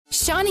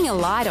shining a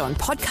light on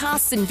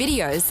podcasts and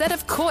videos that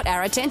have caught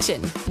our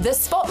attention. The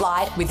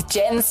Spotlight with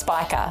Jen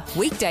Spiker.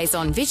 Weekdays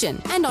on Vision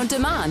and on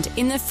demand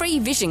in the free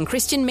Vision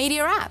Christian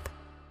Media app.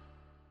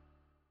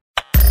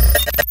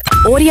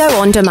 Audio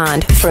on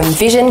demand from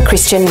Vision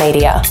Christian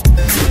Media.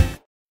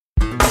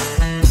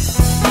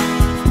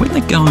 When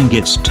the going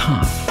gets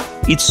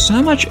tough, it's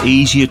so much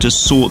easier to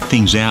sort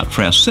things out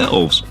for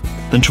ourselves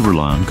than to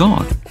rely on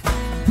God.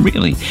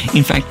 Really,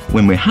 in fact,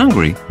 when we're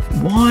hungry,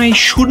 why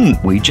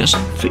shouldn't we just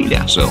feed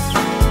ourselves?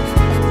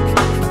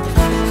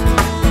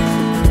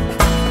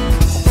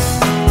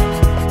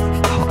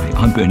 Hi,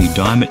 I'm Bernie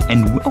Diamond,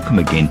 and welcome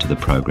again to the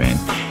program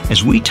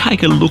as we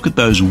take a look at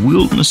those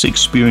wilderness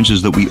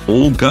experiences that we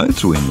all go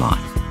through in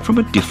life from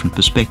a different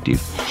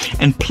perspective.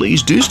 And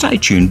please do stay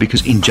tuned,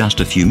 because in just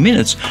a few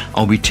minutes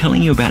I'll be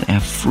telling you about our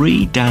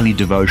free daily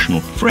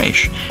devotional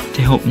Fresh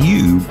to help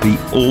you be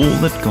all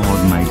that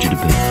God made you to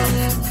be.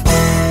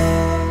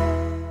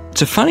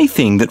 It's a funny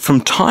thing that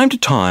from time to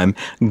time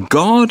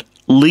God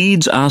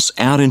leads us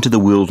out into the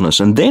wilderness,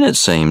 and then it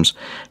seems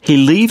He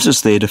leaves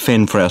us there to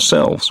fend for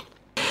ourselves.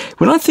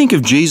 When I think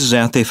of Jesus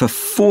out there for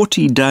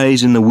 40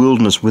 days in the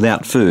wilderness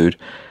without food,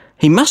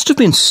 He must have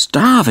been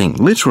starving,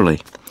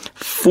 literally.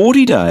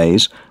 40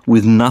 days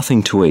with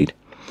nothing to eat.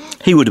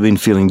 He would have been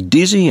feeling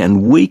dizzy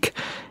and weak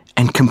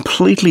and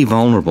completely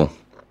vulnerable.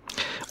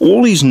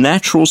 All his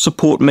natural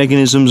support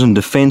mechanisms and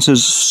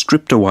defences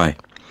stripped away.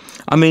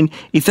 I mean,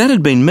 if that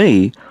had been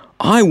me,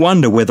 I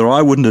wonder whether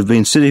I wouldn't have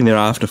been sitting there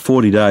after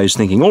 40 days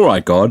thinking, all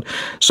right, God,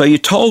 so you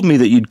told me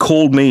that you'd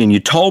called me, and you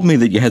told me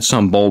that you had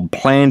some bold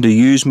plan to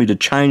use me to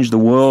change the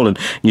world, and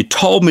you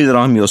told me that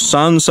I'm your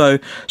son, so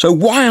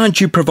why aren't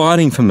you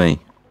providing for me?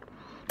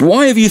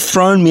 Why have you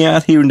thrown me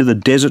out here into the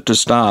desert to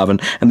starve, and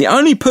the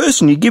only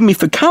person you give me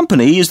for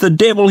company is the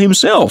devil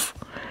himself?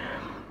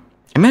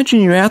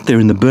 Imagine you're out there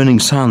in the burning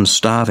sun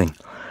starving.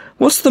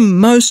 What's the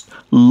most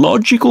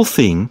logical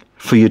thing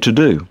for you to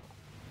do?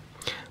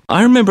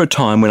 I remember a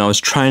time when I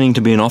was training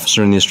to be an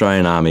officer in the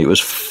Australian Army. It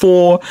was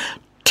 4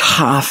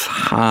 tough,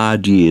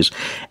 hard years.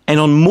 And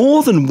on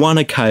more than one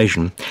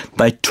occasion,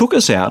 they took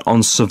us out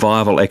on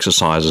survival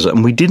exercises,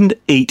 and we didn't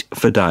eat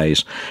for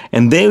days.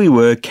 And there we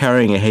were,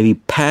 carrying a heavy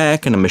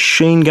pack and a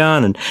machine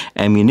gun and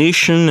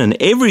ammunition and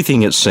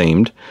everything, it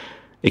seemed,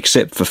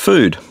 except for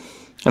food.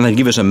 And they'd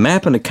give us a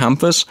map and a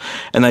compass,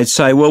 and they'd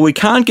say, well, we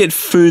can't get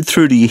food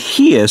through to you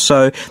here,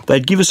 so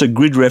they'd give us a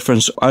grid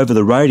reference over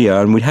the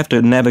radio, and we'd have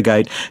to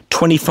navigate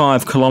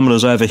 25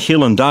 kilometres over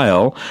hill and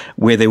dale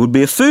where there would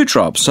be a food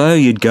drop. So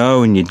you'd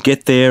go and you'd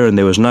get there, and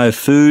there was no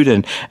food,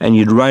 and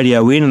you'd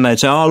radio in, and they'd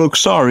say, oh, look,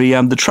 sorry,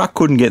 the truck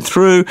couldn't get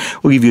through.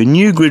 We'll give you a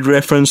new grid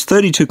reference,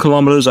 32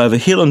 kilometres over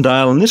hill and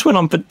dale, and this went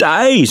on for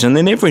days. And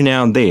then every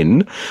now and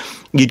then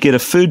you'd get a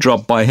food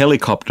drop by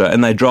helicopter,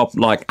 and they drop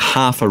like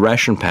half a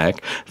ration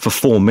pack for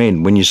 4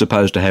 men when you're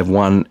supposed to have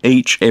one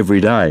each every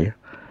day.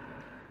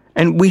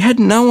 And we had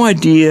no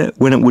idea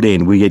when it would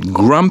end. We'd get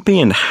grumpy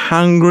and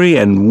hungry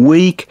and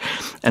weak,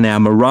 and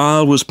our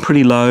morale was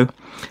pretty low.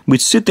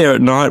 We'd sit there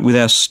at night with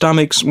our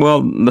stomachs,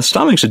 well, the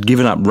stomachs had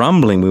given up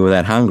rumbling, we were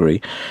that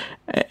hungry.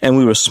 And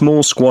we were a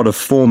small squad of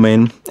 4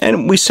 men,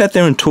 and we sat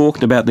there and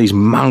talked about these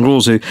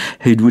mongrels who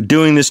were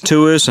doing this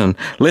to us, and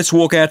let's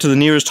walk out to the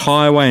nearest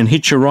highway and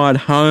hitch a ride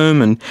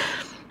home. And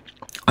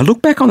I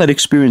look back on that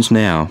experience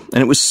now,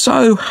 and it was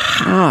so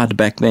hard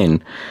back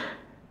then,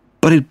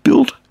 but it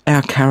built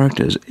our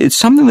characters. It's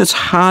something that's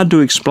hard to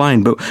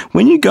explain, but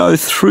when you go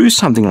through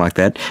something like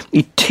that,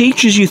 it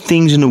teaches you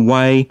things in a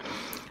way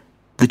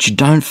that you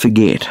don't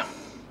forget.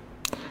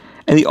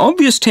 And the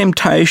obvious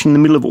temptation in the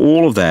middle of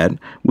all of that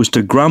was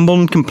to grumble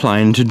and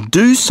complain, to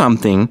do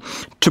something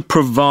to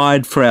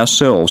provide for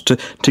ourselves,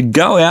 to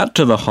go out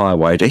to the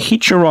highway, to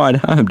hitch a ride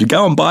home, to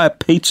go and buy a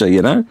pizza,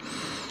 you know.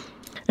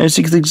 And it's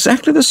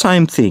exactly the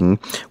same thing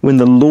when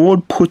the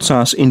Lord puts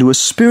us into a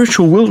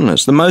spiritual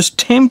wilderness. The most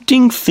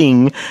tempting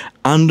thing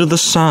under the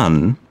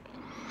sun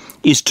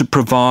is to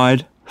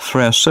provide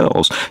for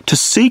ourselves, to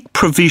seek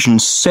provision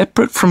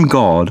separate from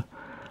God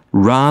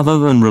rather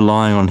than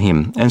relying on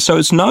Him. And so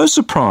it's no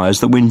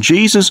surprise that when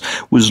Jesus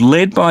was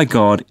led by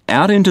God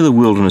out into the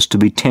wilderness to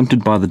be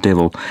tempted by the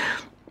devil,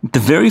 the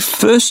very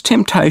first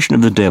temptation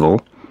of the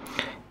devil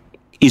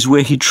is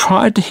where he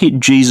tried to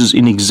hit Jesus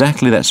in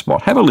exactly that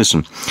spot. Have a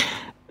listen.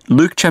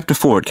 Luke chapter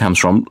 4 it comes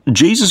from.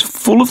 Jesus,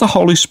 full of the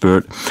Holy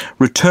Spirit,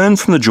 returned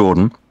from the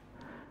Jordan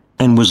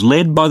and was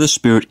led by the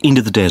Spirit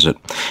into the desert,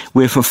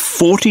 where for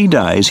 40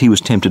 days he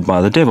was tempted by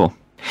the devil.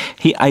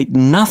 He ate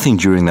nothing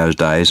during those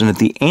days, and at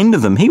the end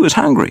of them he was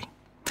hungry.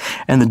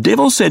 And the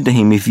devil said to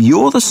him, if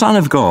you're the Son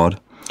of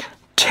God,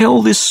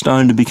 tell this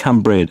stone to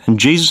become bread. And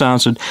Jesus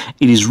answered,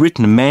 it is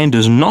written, man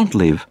does not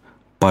live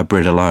by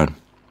bread alone.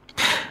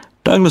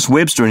 Douglas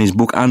Webster, in his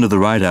book Under the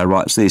Radar,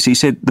 writes this. He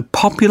said, the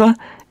popular,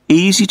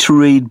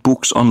 easy-to-read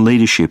books on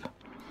leadership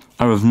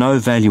are of no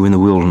value in the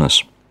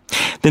wilderness.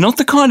 They're not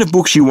the kind of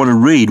books you want to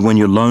read when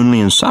you're lonely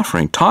and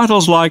suffering.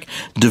 Titles like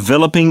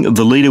Developing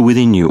the Leader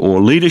Within You, or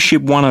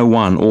Leadership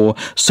 101, or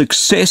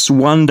Success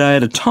One Day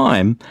at a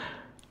Time,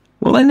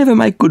 well, they never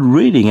make good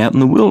reading out in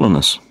the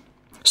wilderness.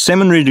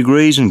 Seminary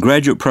degrees and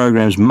graduate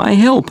programs may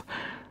help,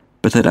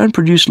 but they don't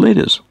produce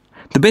leaders.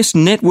 The best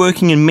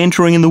networking and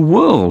mentoring in the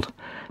world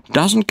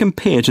doesn't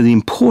compare to the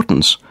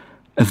importance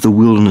of the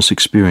wilderness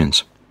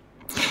experience.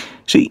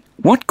 See,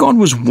 what God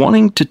was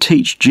wanting to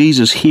teach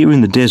Jesus here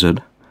in the desert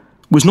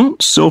was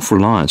not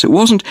self-reliance. It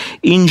wasn't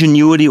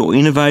ingenuity or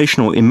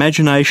innovation or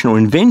imagination or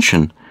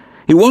invention.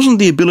 It wasn't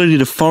the ability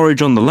to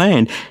forage on the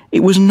land.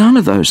 It was none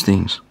of those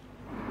things.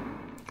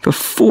 For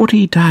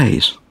 40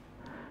 days,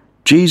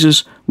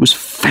 Jesus was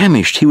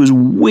famished. He was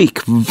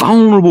weak,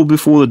 vulnerable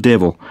before the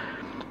devil.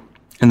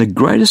 And the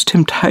greatest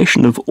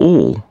temptation of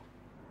all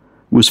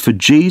was for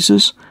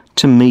Jesus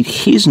to meet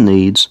his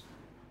needs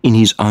in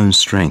his own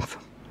strength.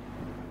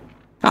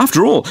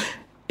 After all,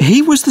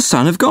 he was the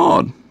Son of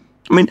God.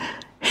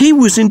 He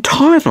was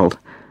entitled.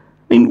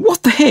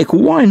 What the heck?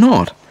 Why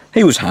not?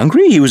 He was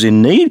hungry. He was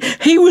in need.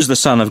 He was the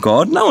Son of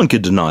God. No one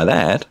could deny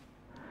that.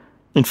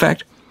 In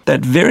fact, that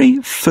very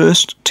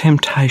first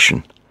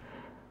temptation,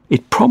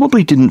 it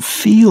probably didn't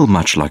feel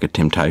much like a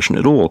temptation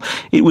at all.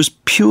 It was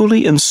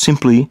purely and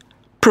simply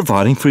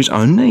providing for his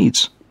own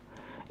needs.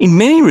 In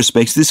many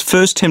respects, this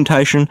first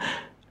temptation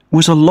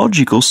was a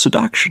logical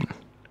seduction.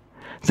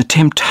 The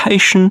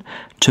temptation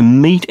to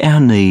meet our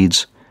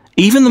needs,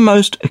 even the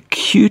most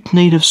acute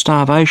need of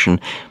starvation,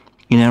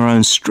 in our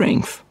own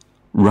strength,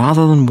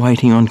 rather than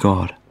waiting on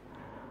God.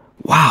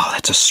 Wow,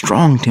 that's a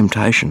strong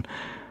temptation.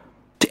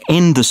 To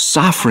end the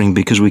suffering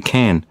because we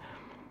can.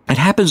 It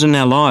happens in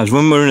our lives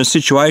when we're in a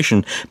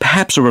situation,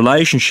 perhaps a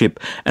relationship,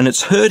 and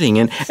it's hurting,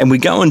 and we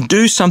go and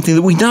do something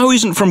that we know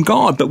isn't from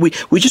God, but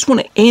we just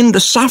want to end the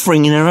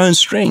suffering in our own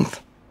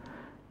strength.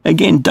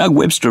 Again, Doug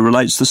Webster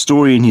relates the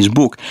story in his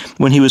book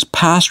when he was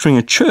pastoring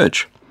a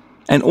church,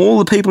 and all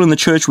the people in the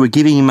church were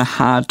giving him a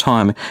hard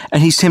time,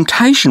 and his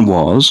temptation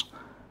was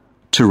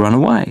to run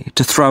away,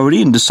 to throw it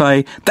in, to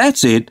say,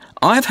 that's it,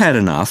 I've had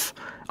enough,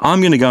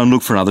 I'm going to go and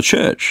look for another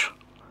church.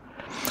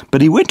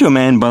 But he went to a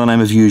man by the name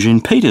of Eugene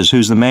Peters,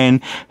 who's the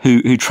man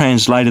who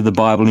translated the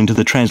Bible into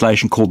the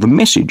translation called The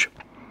Message.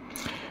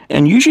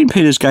 And Eugene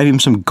Peters gave him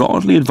some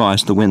godly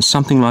advice that went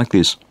something like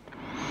this.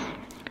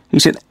 He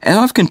said, as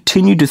I've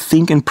continued to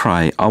think and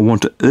pray, I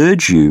want to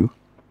urge you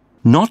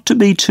not to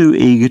be too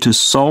eager to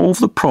solve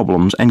the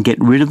problems and get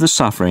rid of the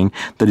suffering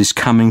that is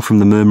coming from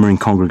the murmuring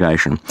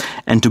congregation,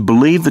 and to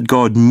believe that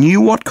God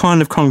knew what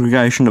kind of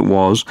congregation it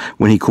was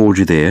when he called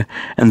you there,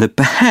 and that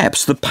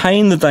perhaps the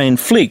pain that they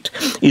inflict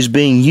is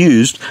being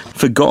used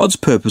for God's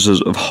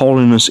purposes of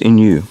holiness in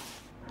you.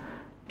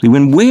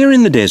 When we're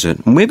in the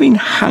desert, and we've been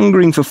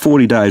hungering for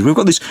 40 days, we've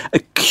got this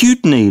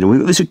acute need,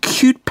 we've got this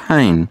acute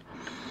pain,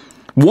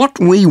 what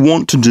we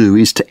want to do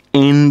is to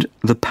end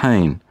the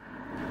pain.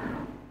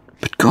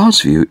 But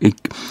God's view,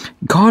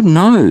 God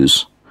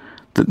knows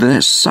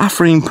that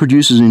suffering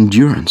produces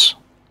endurance.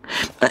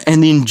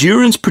 And the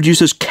endurance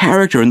produces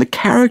character, and the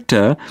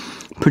character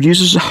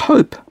produces a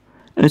hope.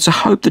 And it's a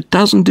hope that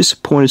doesn't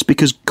disappoint us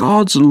because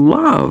God's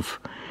love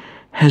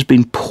has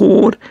been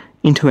poured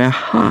into our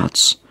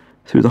hearts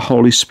through the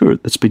Holy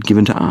Spirit that's been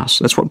given to us.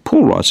 That's what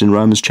Paul writes in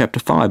Romans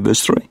chapter 5,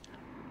 verse 3.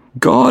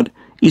 God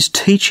is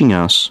teaching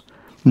us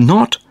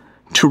not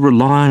to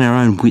rely on our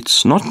own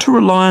wits, not to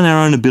rely on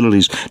our own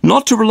abilities,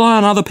 not to rely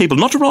on other people,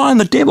 not to rely on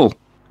the devil,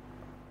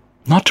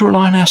 not to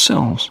rely on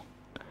ourselves.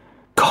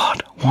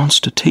 God wants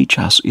to teach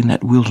us in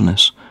that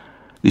wilderness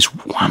this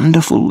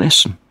wonderful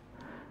lesson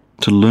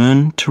to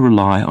learn to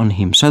rely on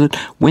him so that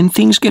when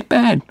things get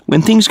bad,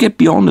 when things get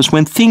beyond us,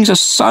 when things are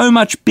so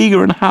much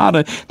bigger and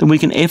harder than we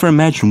can ever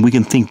imagine, we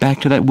can think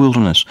back to that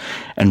wilderness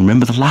and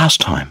remember the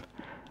last time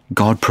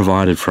God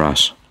provided for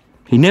us.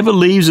 He never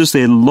leaves us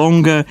there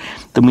longer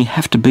than we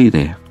have to be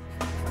there.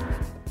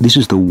 This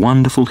is the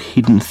wonderful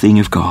hidden thing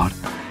of God,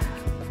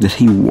 that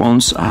he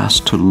wants us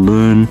to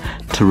learn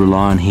to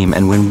rely on him.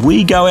 And when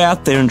we go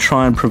out there and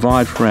try and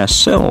provide for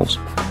ourselves,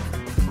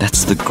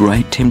 that's the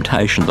great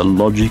temptation, the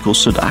logical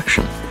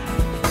seduction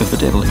of the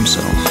devil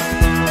himself.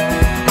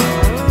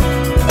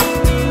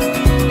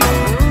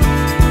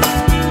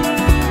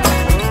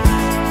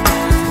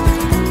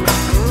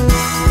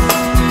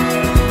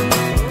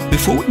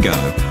 Before we go,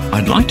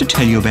 I'd like to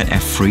tell you about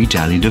our free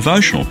daily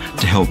devotional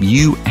to help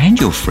you and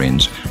your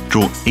friends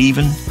draw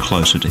even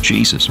closer to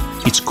Jesus.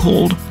 It's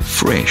called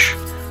Fresh.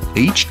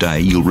 Each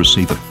day you'll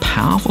receive a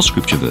powerful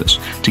scripture verse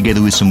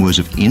together with some words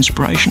of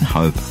inspiration,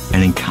 hope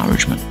and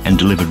encouragement, and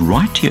delivered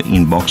right to your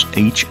inbox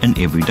each and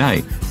every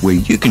day, where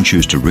you can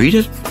choose to read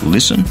it,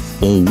 listen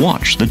or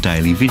watch the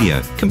daily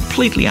video,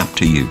 completely up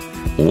to you.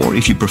 Or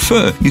if you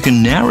prefer, you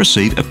can now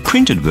receive a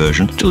printed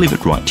version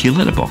delivered right to your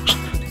letterbox.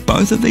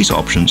 Both of these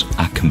options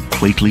are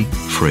completely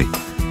free.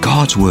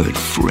 God's Word,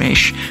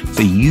 fresh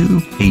for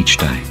you each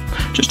day.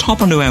 Just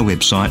hop onto our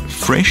website,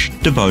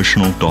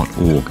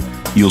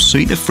 freshdevotional.org. You'll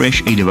see the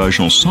Fresh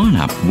eDevotional sign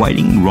up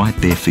waiting right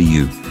there for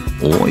you.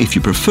 Or if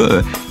you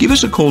prefer, give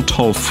us a call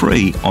toll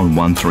free on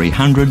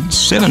 1300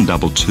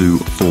 722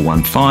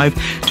 415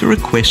 to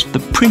request the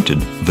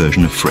printed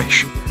version of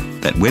Fresh.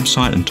 That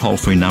website and toll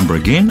free number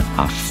again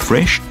are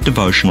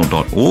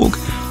freshdevotional.org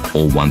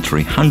or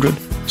 1300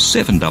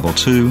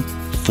 722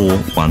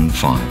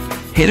 415.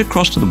 head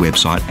across to the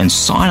website and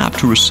sign up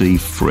to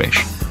receive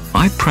fresh.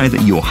 I pray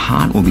that your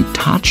heart will be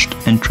touched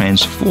and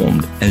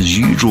transformed as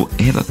you draw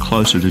ever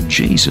closer to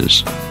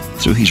Jesus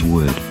through His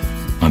Word.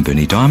 I'm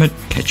Bernie Diamond.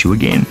 Catch you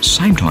again,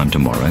 same time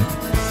tomorrow,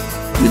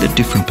 with a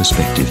different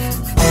perspective.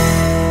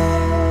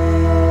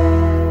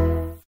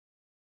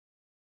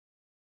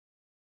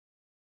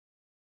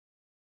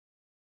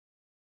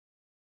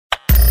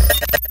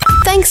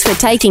 Thanks for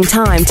taking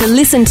time to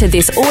listen to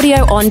this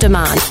audio on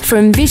demand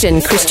from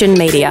Vision Christian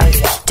Media.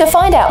 To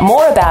find out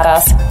more about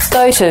us,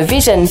 go to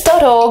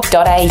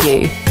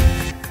vision.org.au.